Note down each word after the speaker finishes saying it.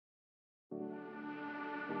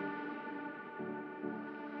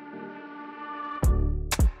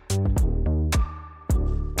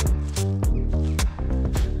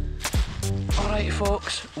Right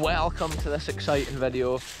folks, welcome to this exciting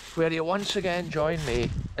video where you once again join me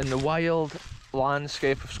in the wild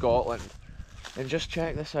landscape of Scotland. And just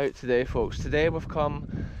check this out today folks. Today we've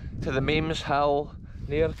come to the Meams Hill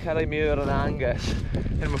near Kirriemuir in Angus,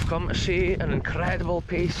 and we've come to see an incredible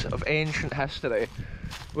piece of ancient history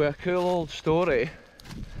with a cool old story.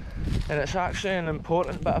 And it's actually an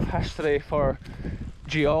important bit of history for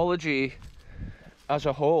geology as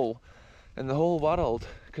a whole in the whole world,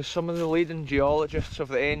 because some of the leading geologists of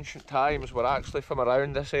the ancient times were actually from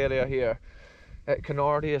around this area here at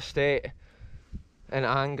Kinnordy Estate in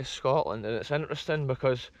Angus, Scotland. And it's interesting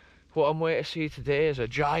because what I'm waiting to see today is a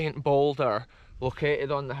giant boulder located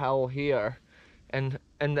on the hill here. And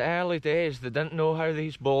in the early days they didn't know how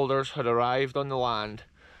these boulders had arrived on the land.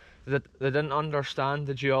 They didn't understand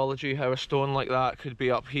the geology, how a stone like that could be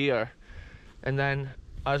up here. And then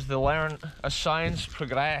as science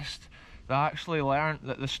progressed, they actually learnt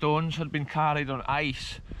that the stones had been carried on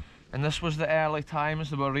ice, and this was the early times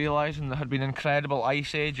they were realising there had been incredible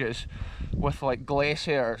ice ages with like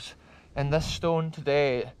glaciers. And this stone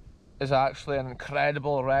today is actually an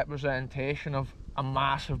incredible representation of a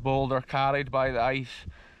massive boulder carried by the ice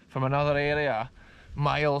from another area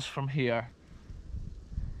miles from here.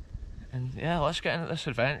 And yeah, let's get into this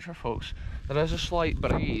adventure folks. There is a slight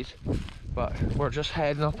breeze, but we're just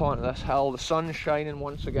heading up onto this hill. The sun's shining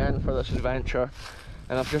once again for this adventure,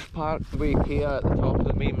 and I've just parked the wee Kia at the top of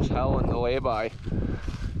the Meams Hill in the lay-by.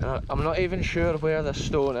 And I'm not even sure where this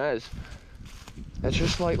stone is. It's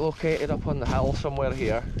just like located up on the hill somewhere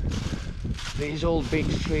here. These old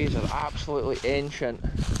beech trees are absolutely ancient.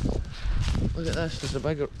 Look at this, there's a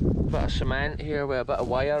big bit of cement here with a bit of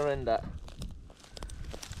wire in it.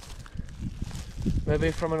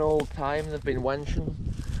 Maybe from an old time they've been winching.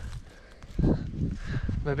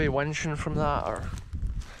 Maybe winching from that, or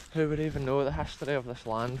who would even know the history of this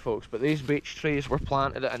land folks. But these beech trees were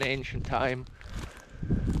planted at an ancient time,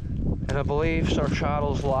 and I believe Sir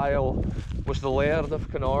Charles Lyell was the Laird of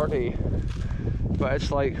Kinnordy, but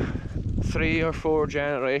it's like 3 or 4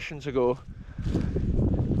 generations ago.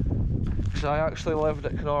 Because I actually lived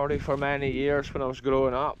at Kinnordy for many years when I was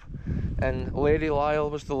growing up, and Lady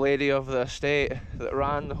Lyell was the lady of the estate that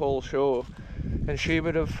ran the whole show, and she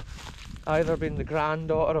would have either been the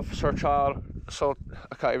granddaughter of Sir Charles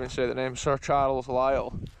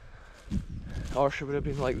Lyell, or she would have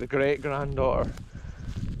been like the great granddaughter.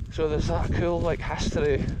 So there's that cool like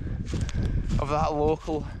history of that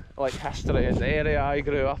local like history in the area I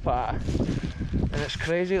grew up at, and it's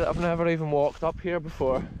crazy that I've never even walked up here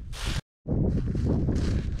before.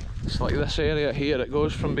 It's like this area here, it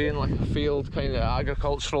goes from being like a field kind of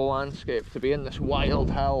agricultural landscape to being this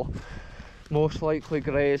wild hill, most likely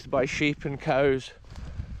grazed by sheep and cows.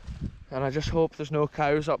 And I just hope there's no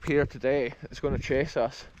cows up here today that's going to chase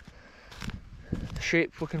us. The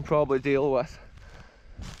sheep we can probably deal with.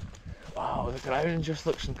 Wow, the ground just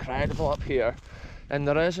looks incredible up here, and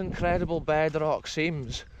there is incredible bedrock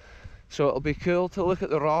seams, so it'll be cool to look at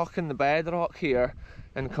the rock and the bedrock here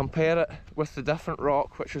and compare it with the different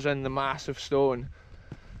rock which is in the massive stone.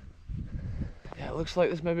 Yeah, it looks like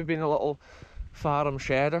there's maybe been a little farm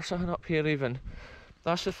shed or something up here even.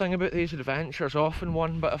 That's the thing about these adventures, often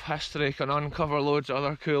one bit of history can uncover loads of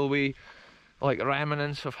other cool wee like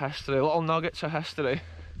remnants of history, little nuggets of history.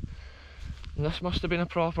 And this must have been a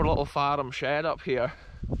proper little farm shed up here.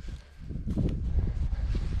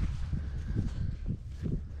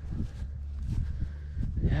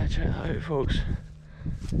 Yeah, check that out folks.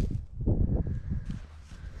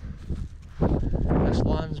 This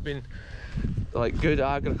land's been like good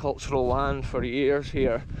agricultural land for years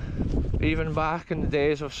here, even back in the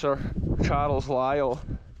days of Sir Charles Lyell.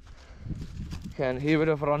 Ken, he would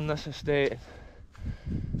have run this estate.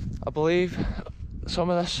 I believe some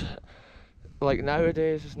of this like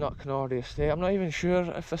nowadays is not Kinnordy Estate. I'm not even sure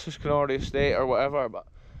if this is Kinnordy Estate or whatever, but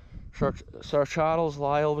Sir Charles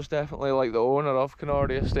Lyell was definitely like the owner of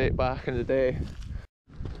Kinnordy Estate back in the day.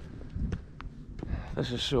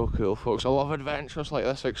 This is so cool folks. I love adventures like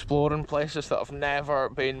this, exploring places that I've never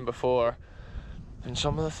been before. And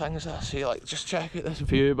some of the things that I see, like just check out this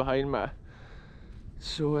view behind me. It's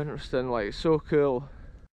so interesting, like so cool.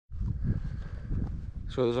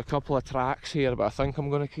 So there's a couple of tracks here, but I think I'm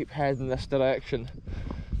going to keep heading this direction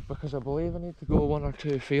because I believe I need to go 1 or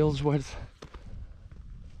 2 fields worth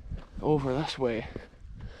over this way.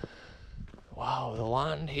 Wow, the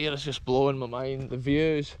land here is just blowing my mind. The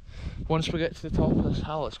views, once we get to the top of this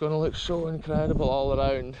hill, it's going to look so incredible all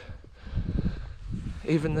around.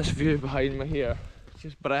 Even this view behind me here, it's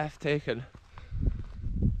just breathtaking.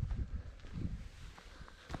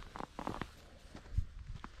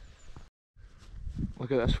 Look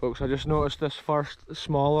Look at this, folks. I just noticed this first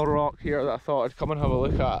smaller rock here that I thought I'd come and have a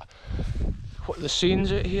look at. What the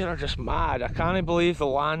scenes out here are just mad. I can't believe the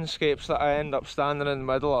landscapes that I end up standing in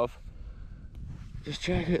the middle of. Just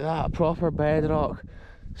check out that proper bedrock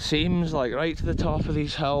seams like right to the top of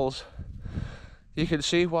these hills. You can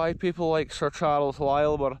see why people like Sir Charles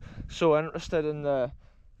Lyell were so interested in the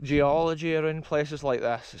geology around places like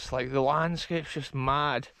this. It's like the landscape's just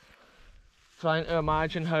mad. Trying to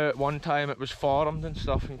imagine how at one time it was formed and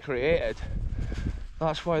stuff and created.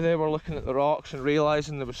 That's why they were looking at the rocks and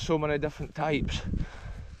realising there was so many different types.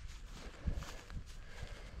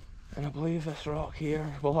 And I believe this rock here,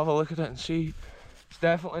 we'll have a look at it and see. It's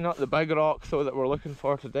definitely not the big rock though that we're looking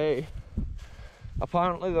for today.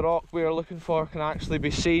 Apparently the rock we are looking for can actually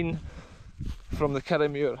be seen from the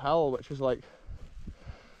Meams Hill, which is like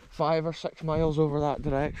 5 or 6 miles over that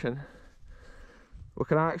direction. We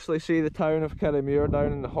can actually see the town of Meams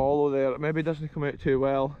down in the hollow there. It maybe doesn't come out too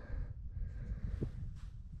well.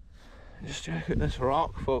 Just check out this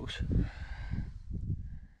rock, folks.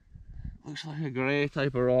 Looks like a grey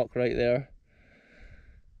type of rock right there.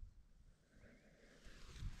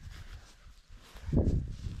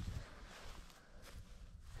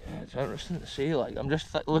 Yeah, it's interesting to see. Like, I'm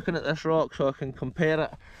just looking at this rock so I can compare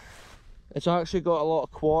it. It's actually got a lot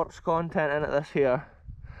of quartz content in it, this here.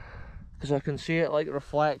 Because I can see it like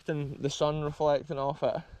reflecting, the sun reflecting off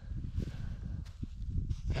it.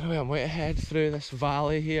 Anyway, I'm going to head through this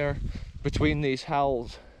valley here between these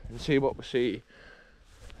hills and see what we see.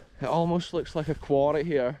 It almost looks like a quarry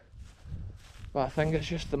here, but I think it's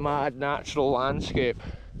just the mad natural landscape.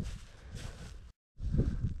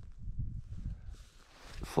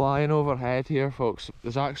 Flying overhead here, folks,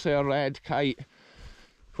 there's actually a red kite,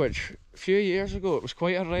 which a few years ago it was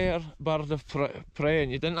quite a rare bird of prey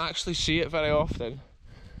and you didn't actually see it very often,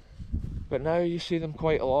 but now you see them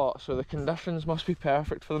quite a lot, so the conditions must be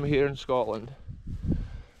perfect for them here in Scotland.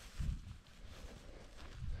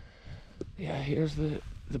 Yeah, here's the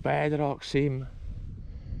bedrock seam.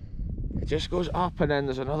 It just goes up and then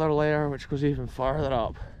there's another layer which goes even further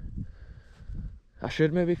up. I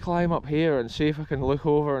should maybe climb up here and see if I can look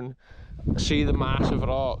over and see the massive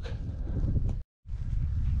rock.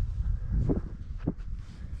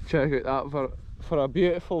 Check out that for a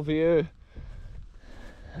beautiful view.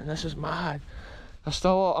 And this is mad.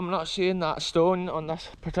 I'm not seeing that stone on this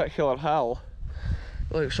particular hill.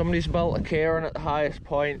 Look, somebody's built a cairn at the highest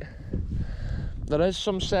point. There is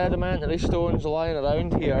some sedimentary stones lying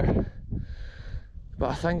around here, but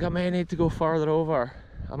I think I may need to go further over.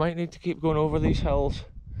 I might need to keep going over these hills.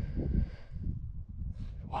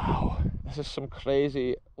 Wow, this is some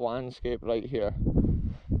crazy landscape right here.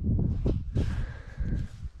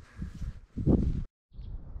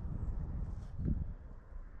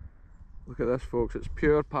 Look at this, folks, it's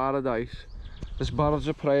pure paradise. There's birds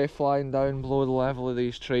of prey flying down below the level of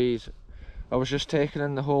these trees. I was just taking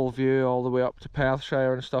in the whole view all the way up to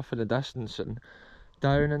Perthshire and stuff in the distance, and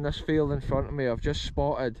down in this field in front of me I've just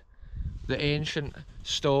spotted the ancient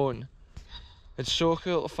stone. It's so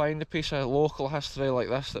cool to find a piece of local history like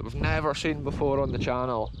this that we've never seen before on the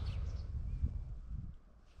channel.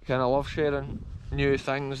 Kind of love sharing new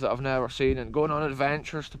things that I've never seen and going on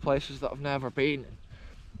adventures to places that I've never been.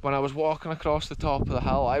 When I was walking across the top of the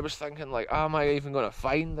hill, I was thinking, like, am I even going to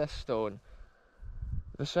find this stone?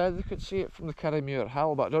 They said they could see it from the Meams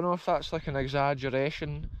Hill, but I don't know if that's like an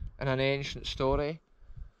exaggeration in an ancient story.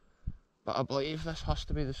 But I believe this has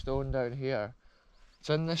to be the stone down here. It's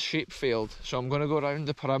in this sheep field, so I'm going to go around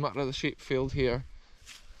the perimeter of the sheep field here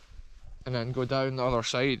and then go down the other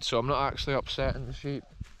side, so I'm not actually upsetting the sheep.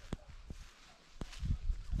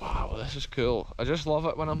 Wow, this is cool. I just love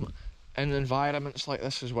it when I'm in environments like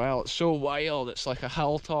this as well. It's so wild, it's like a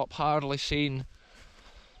hilltop hardly seen.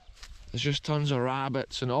 There's just tons of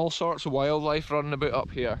rabbits and all sorts of wildlife running about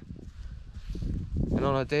up here. And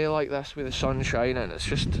on a day like this with the sun shining, it's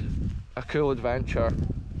just a cool adventure.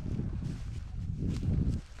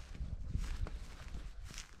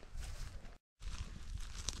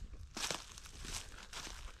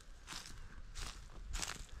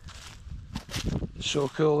 It's so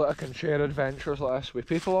cool that I can share adventures like this with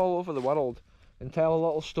people all over the world and tell a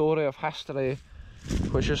little story of history,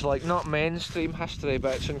 which is like not mainstream history,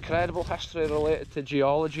 but it's incredible history related to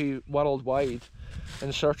geology worldwide.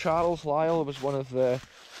 And Sir Charles Lyell was one of the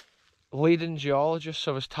leading geologists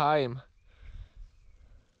of his time,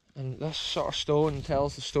 and this sort of stone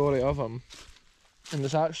tells the story of him. And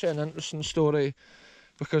there's actually an interesting story,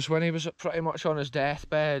 because when he was pretty much on his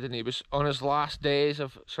deathbed and he was on his last days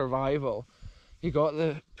of survival, he got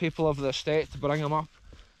the people of the estate to bring him up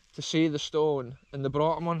to see the stone, and they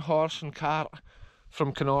brought him on horse and cart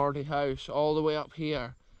from Canordy House all the way up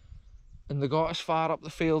here, and they got as far up the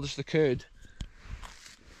field as they could.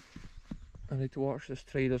 I need to watch this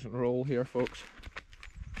tree doesn't roll here, folks.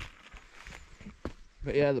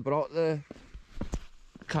 But yeah, they brought the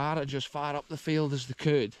carriage as far up the field as they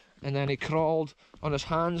could, and then he crawled on his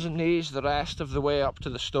hands and knees the rest of the way up to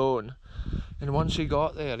the stone. And once he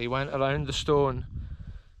got there, he went around the stone,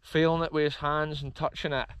 feeling it with his hands and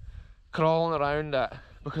touching it, crawling around it,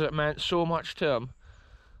 because it meant so much to him.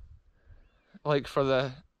 Like for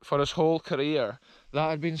his whole career, that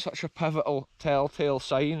had been such a pivotal telltale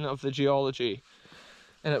sign of the geology,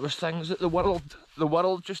 and it was things that the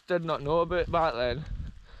world just did not know about back then.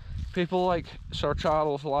 People like Sir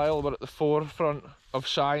Charles Lyell were at the forefront of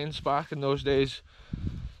science back in those days,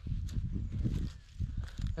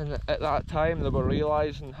 and at that time they were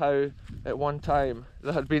realising how at one time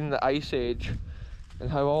there had been the Ice Age,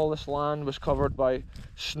 and how all this land was covered by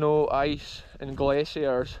snow, ice and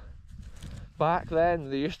glaciers. Back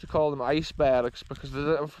then they used to call them icebergs because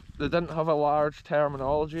they didn't have a large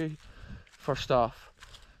terminology for stuff.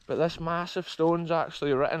 But this massive stone's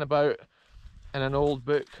actually written about in an old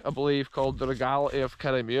book, I believe, called The Regality of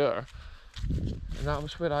Kirriemuir. And that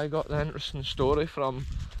was where I got the interesting story from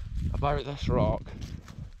about this rock.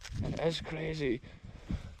 And it is crazy.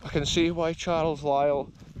 I can see why Charles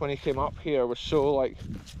Lyell, when he came up here, was so like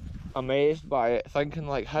amazed by it, thinking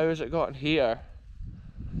like, how has it gotten here?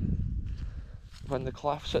 When the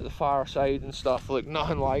cliffs at the far side and stuff look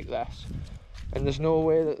nothing like this, and there's no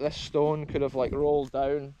way that this stone could have like rolled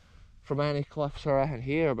down from any cliffs or anything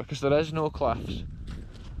here, because there is no cliffs.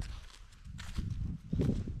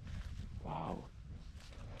 Wow,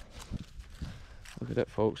 look at it,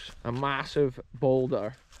 folks, a massive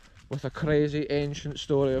boulder with a crazy ancient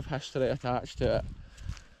story of history attached to it,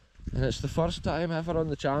 and it's the first time ever on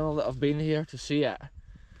the channel that I've been here to see it.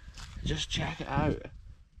 Just check it out.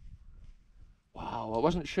 Wow, I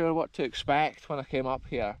wasn't sure what to expect when I came up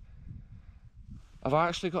here. I've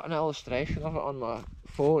actually got an illustration of it on my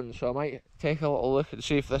phone, so I might take a little look and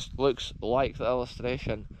see if this looks like the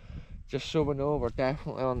illustration, just so we know we're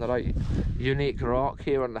definitely on the right unique rock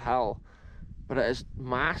here on the hill. But it is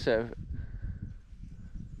massive.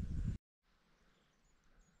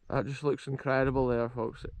 That just looks incredible there,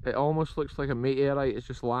 folks. It almost looks like a meteorite has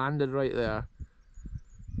just landed right there.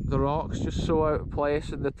 The rock's just so out of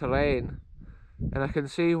place in the terrain. And I can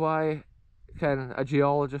see why a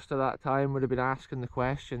geologist at that time would have been asking the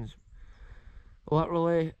questions.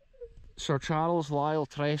 Literally, Sir Charles Lyell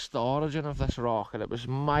traced the origin of this rock, and it was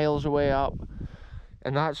miles away up.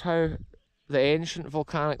 And that's how the ancient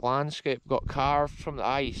volcanic landscape got carved from the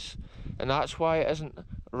ice. And that's why it isn't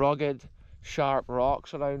rugged, sharp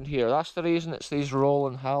rocks around here. That's the reason it's these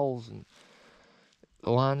rolling hills and the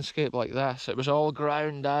landscape like this. It was all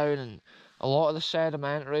ground down, and a lot of the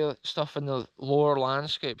sedimentary stuff in the lower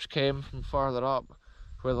landscapes came from further up,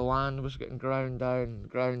 where the land was getting ground down and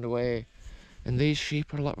ground away. And these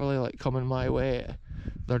sheep are literally like coming my way.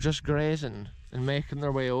 They're just grazing and making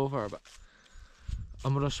their way over, but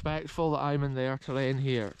I'm respectful that I'm in their terrain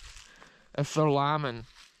here. If they're lambing,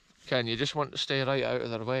 you just want to stay right out of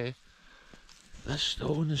their way. This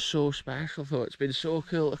stone is so special though. It's been so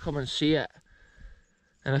cool to come and see it.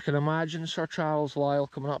 And I can imagine Sir Charles Lyell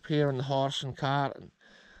coming up here in the horse and cart, and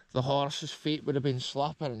the horse's feet would have been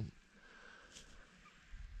slipping.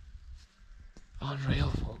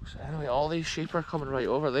 Unreal, folks. Anyway, all these sheep are coming right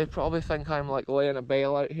over. They probably think I'm like laying a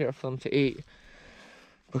bale out here for them to eat,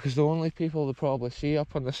 because the only people they probably see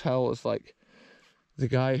up on this hill is like the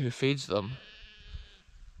guy who feeds them.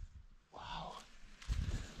 Wow.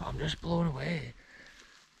 I'm just blown away.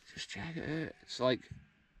 Just check it out. It's like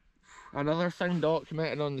another thing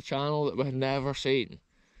documented on the channel that we had never seen.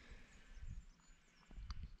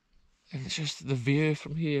 And it's just the view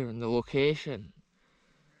from here and the location.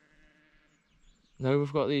 Now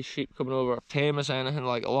we've got these sheep coming over, tame as anything.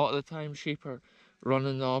 Like, a lot of the time sheep are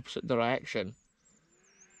running the opposite direction.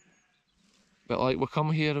 But like, we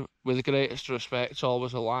come here with the greatest respect to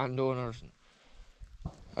always the landowners. And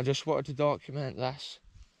I just wanted to document this.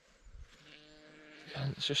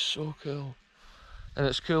 And it's just so cool. And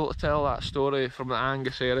it's cool to tell that story from the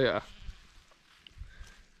Angus area.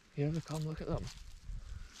 Here they come, look at them.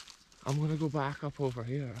 I'm going to go back up over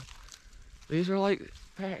here. These are like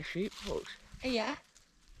pet sheep, folks. Hey, yeah.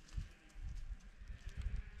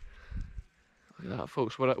 Look at that,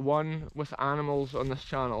 folks. We're at one with animals on this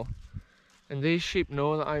channel. And these sheep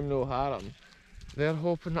know that I'm no harem. They're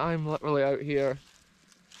hoping that I'm literally out here,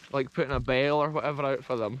 like putting a bale or whatever out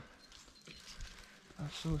for them.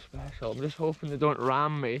 That's so special. I'm just hoping they don't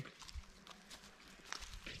ram me.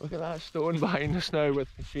 Look at that stone behind us now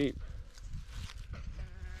with the sheep.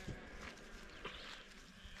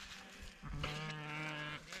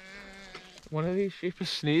 One of these sheep is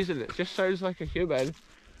sneezing. It just sounds like a human.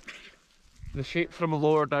 The sheep from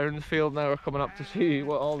lower down the field now are coming up to see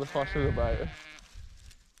what all the fuss is about.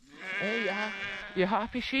 Hey, you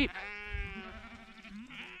happy sheep?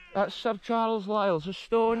 That's Sir Charles Lyell's a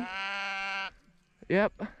stone.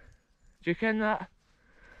 Yep. Do you ken that?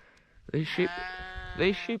 These sheep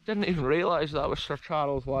didn't even realise that was Sir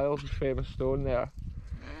Charles Lyell's famous stone there.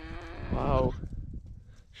 Wow.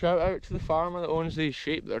 Shout out to the farmer that owns these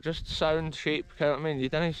sheep. They're just sound sheep, you know what I mean? You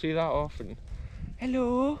didn't see that often.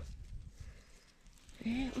 Hello!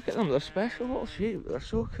 Hey, look at them, they're special little sheep. They're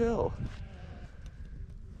so cool.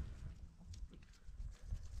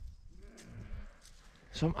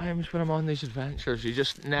 Sometimes when I'm on these adventures, you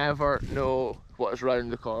just never know what is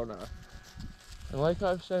round the corner. And like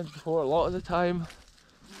I've said before, a lot of the time,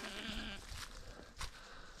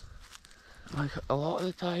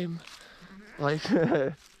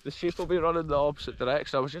 the sheep will be running the opposite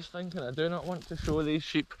direction. I was just thinking, I do not want to show these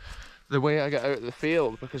sheep the way I get out of the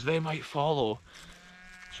field because they might follow.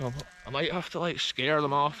 So I might have to like scare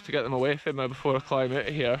them off to get them away from me before I climb out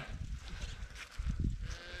of here.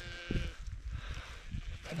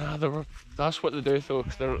 But nah, that's what they do though,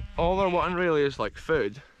 because all they're wanting really is like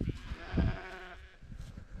food.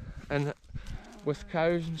 And with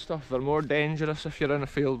cows and stuff, they're more dangerous if you're in a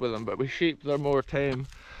field with them, but with sheep, they're more tame.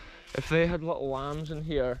 If they had little lambs in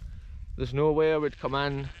here, there's no way I would come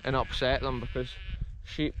in and upset them because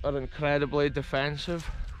sheep are incredibly defensive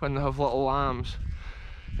when they have little lambs.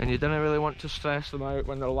 And you didn't really want to stress them out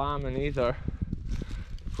when they're lambing either.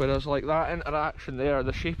 Whereas like that interaction there,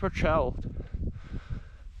 the sheep are chilled.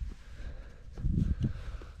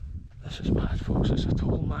 This is mad folks, it's a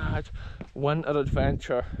total mad winter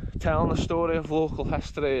adventure. Telling the story of local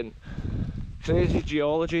history and crazy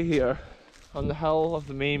geology here on the hill of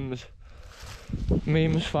the Meams.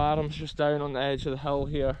 Meams Farm's just down on the edge of the hill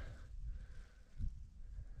here.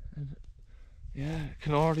 And yeah,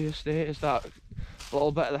 Canardy Estate is that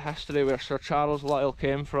little bit of the history where Sir Charles Lyell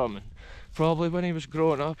came from. And probably when he was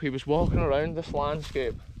growing up, he was walking around this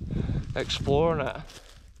landscape, exploring it.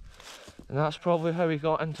 And that's probably how he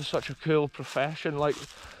got into such a cool profession, like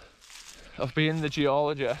of being the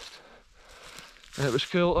geologist. And it was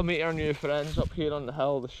cool to meet our new friends up here on the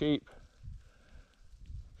hill, the sheep.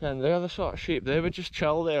 And they're the sort of sheep, they would just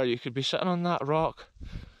chill there. You could be sitting on that rock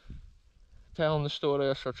telling the story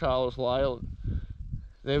of Sir Charles Lyell.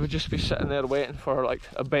 They would just be sitting there waiting for like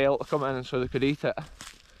a bale to come in so they could eat it.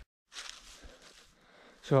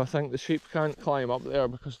 So I think the sheep can't climb up there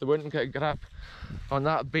because they wouldn't get grip on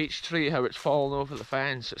that beech tree, how it's fallen over the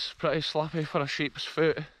fence. It's pretty slippy for a sheep's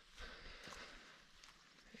foot.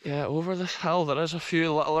 Yeah, over this hill there is a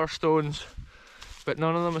few littler stones, but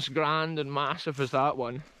none of them as grand and massive as that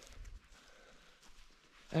one.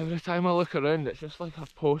 Every time I look around, it's just like a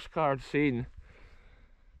postcard scene.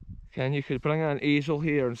 Ken, you could bring an easel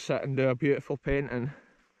here and sit and do a beautiful painting.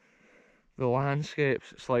 The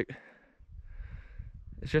landscapes,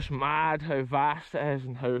 it's just mad how vast it is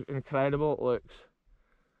and how incredible it looks.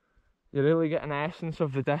 You really get an essence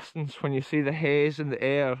of the distance when you see the haze in the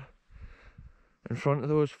air in front of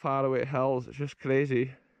those faraway hills. It's just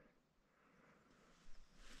crazy.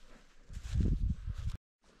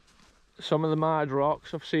 Some of the mad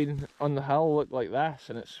rocks I've seen on the hill look like this,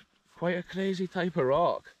 and it's quite a crazy type of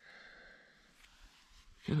rock.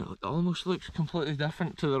 You know, it almost looks completely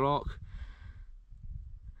different to the rock.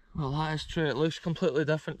 Well, that is true, it looks completely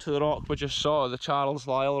different to the rock we just saw, the Charles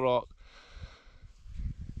Lyell rock.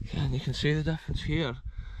 And you can see the difference here.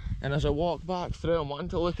 And as I walk back through, I'm wanting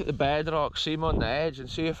to look at the bedrock seam on the edge and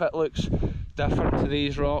see if it looks different to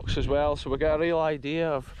these rocks as well, so we get a real idea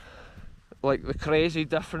of like the crazy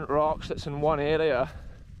different rocks that's in one area.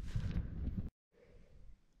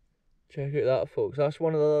 Check out that folks, that's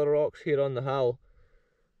one of the other rocks here on the hill.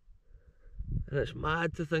 And it's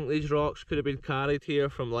mad to think these rocks could have been carried here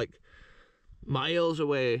from like miles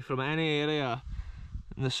away from any area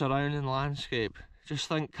in the surrounding landscape. Just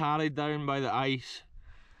think carried down by the ice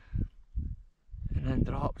and then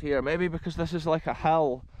dropped here. Maybe because this is like a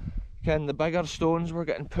hill, Ken, the bigger stones were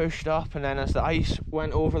getting pushed up, and then as the ice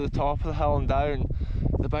went over the top of the hill and down,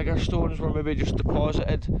 the bigger stones were maybe just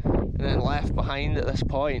deposited and then left behind at this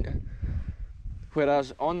point.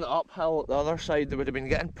 Whereas on the uphill at the other side they would have been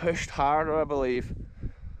getting pushed harder, I believe.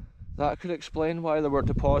 That could explain why they were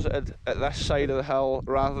deposited at this side of the hill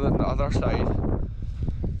rather than the other side.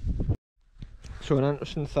 So an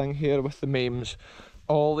interesting thing here with the Meams,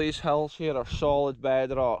 all these hills here are solid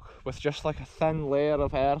bedrock with just like a thin layer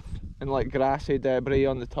of earth and like grassy debris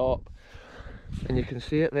on the top. And you can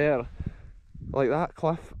see it there, like that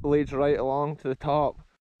cliff leads right along to the top.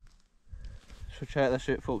 so check this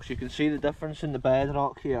out folks, you can see the difference in the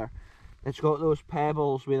bedrock here. It's got those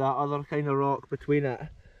pebbles with that other kind of rock between it,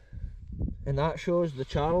 and that shows the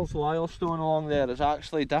Charles Lyell stone along there is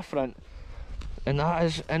actually different, and that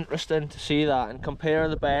is interesting to see that and compare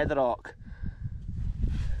the bedrock.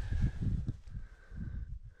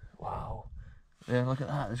 Wow, yeah, look at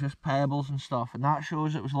that, there's just pebbles and stuff, and that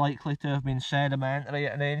shows it was likely to have been sedimentary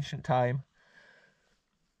at an ancient time.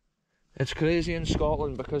 It's crazy in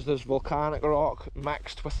Scotland because there's volcanic rock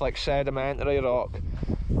mixed with like sedimentary rock,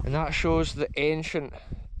 and that shows the ancient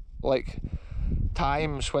like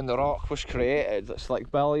times when the rock was created. It's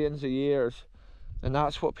like billions of years, and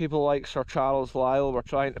that's what people like Sir Charles Lyell were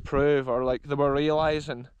trying to prove, or like they were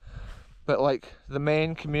realising. But like the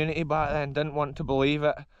main community back then didn't want to believe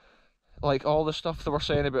it. Like all the stuff they were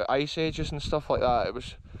saying about ice ages and stuff like that, it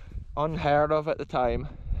was unheard of at the time,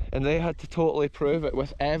 and they had to totally prove it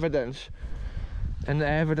with evidence, and the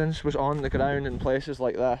evidence was on the ground in places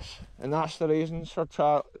like this, and that's the reason Sir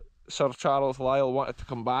Charles Lyell wanted to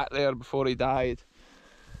come back there before he died.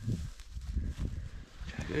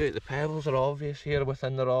 Check it out, the pebbles are obvious here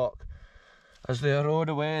within the rock. As they erode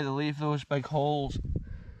away, they leave those big holes.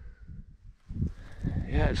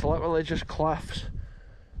 Yeah, it's literally just cliffs.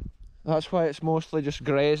 That's why it's mostly just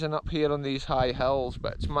grazing up here on these high hills,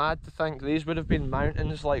 but it's mad to think these would have been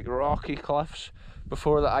mountains, like rocky cliffs,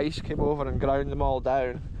 before the ice came over and ground them all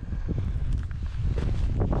down.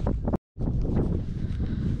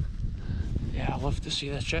 Yeah, I love to see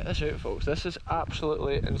this. Check this out folks, this is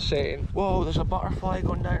absolutely insane. Whoa, there's a butterfly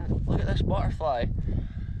going down. Look at this butterfly.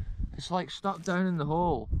 It's like stuck down in the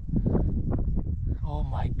hole. Oh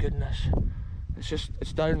my goodness.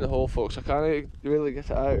 It's down the hole folks, I can't really get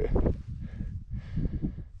it out.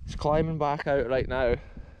 It's climbing back out right now.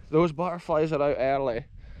 Those butterflies are out early.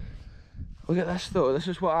 Look at this though, this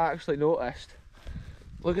is what I actually noticed.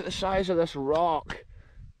 Look at the size of this rock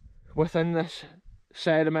within this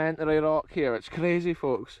sedimentary rock here. It's crazy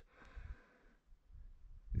folks.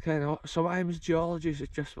 Kind of, sometimes geology is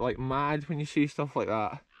just like mad when you see stuff like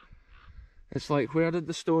that. It's like, where did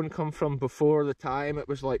the stone come from before the time it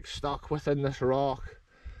was like stuck within this rock?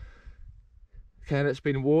 Kind of, it's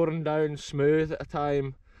been worn down smooth at a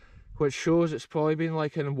time, which shows it's probably been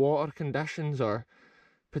like in water conditions, or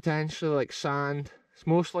potentially like sand. It's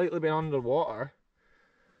most likely been underwater.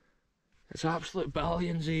 It's absolute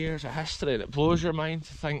billions of years of history, and it blows your mind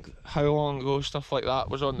to think how long ago stuff like that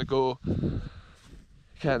was on the go.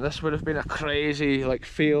 Okay, this would have been a crazy like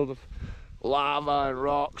field of lava and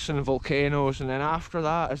rocks and volcanoes, and then after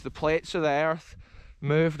that, as the plates of the earth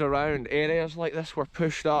moved around, areas like this were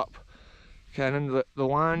pushed up. Okay, and the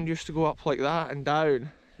land used to go up like that and down,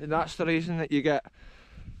 and that's the reason that you get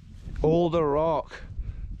older rock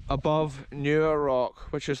above newer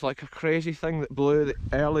rock, which is like a crazy thing that blew the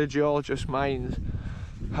early geologists' minds.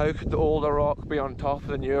 How could the older rock be on top of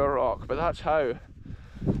the newer rock? But that's how.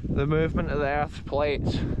 The movement of the earth's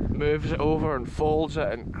plates moves it over and folds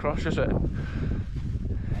it and crushes it.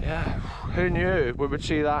 Yeah, who knew we would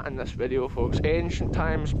see that in this video folks? Ancient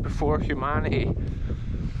times before humanity.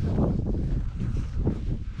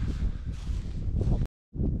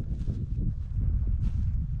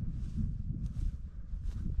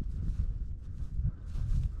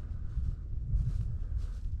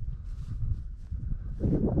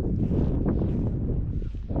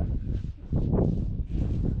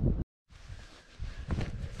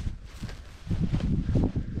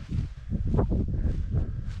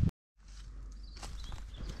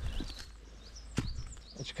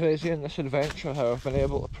 It's crazy in this adventure how I've been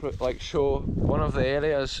able to show one of the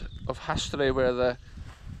areas of history where the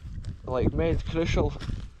made crucial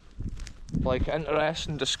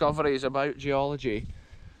interesting discoveries about geology.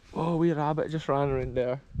 Oh, wee rabbit just ran around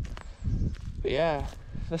there. But yeah,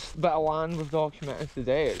 this bit of land we've documented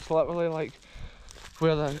today, it's literally like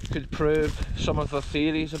where they could prove some of the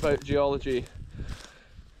theories about geology.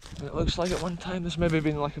 And it looks like at one time there's maybe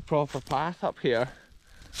been like a proper path up here.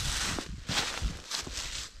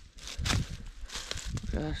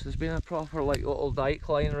 Gosh, there's been a proper like little dike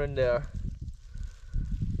line around there,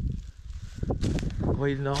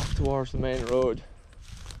 leading off towards the main road.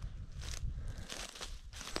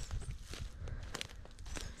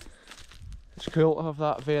 It's cool to have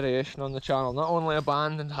that variation on the channel, not only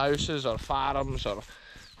abandoned houses or farms or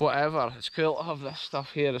whatever, it's cool to have this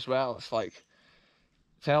stuff here as well. It's like,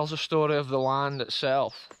 it tells a story of the land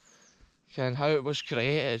itself and how it was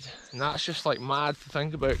created, and that's just like mad to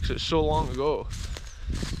think about because it's so long ago.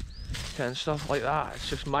 And stuff like that, it's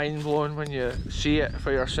just mind blowing when you see it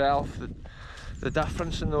for yourself, the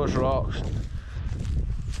difference in those rocks,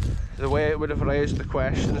 the way it would have raised the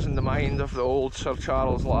questions in the mind of the old Sir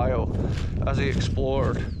Charles Lyell as he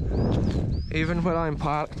explored. Even when I'm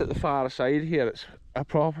parked at the far side here, it's a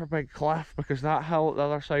proper big cliff, because that hill at the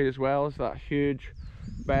other side as well is that huge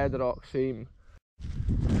bedrock seam.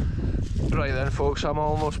 Right then folks, I'm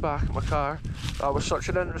almost back in my car. That was such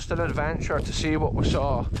an interesting adventure to see what we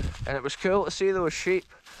saw, and it was cool to see those sheep.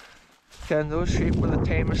 Ken, those sheep were the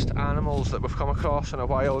tamest animals that we've come across in a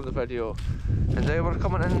while in the video, and they were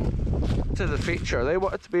coming in to the feature. They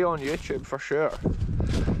wanted to be on YouTube for sure.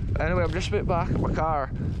 Anyway, I'm just about back in my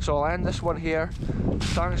car, so I'll end this one here.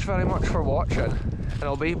 Thanks very much for watching, and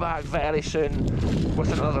I'll be back very soon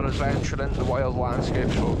with another adventure into the wild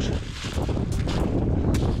landscapes, folks.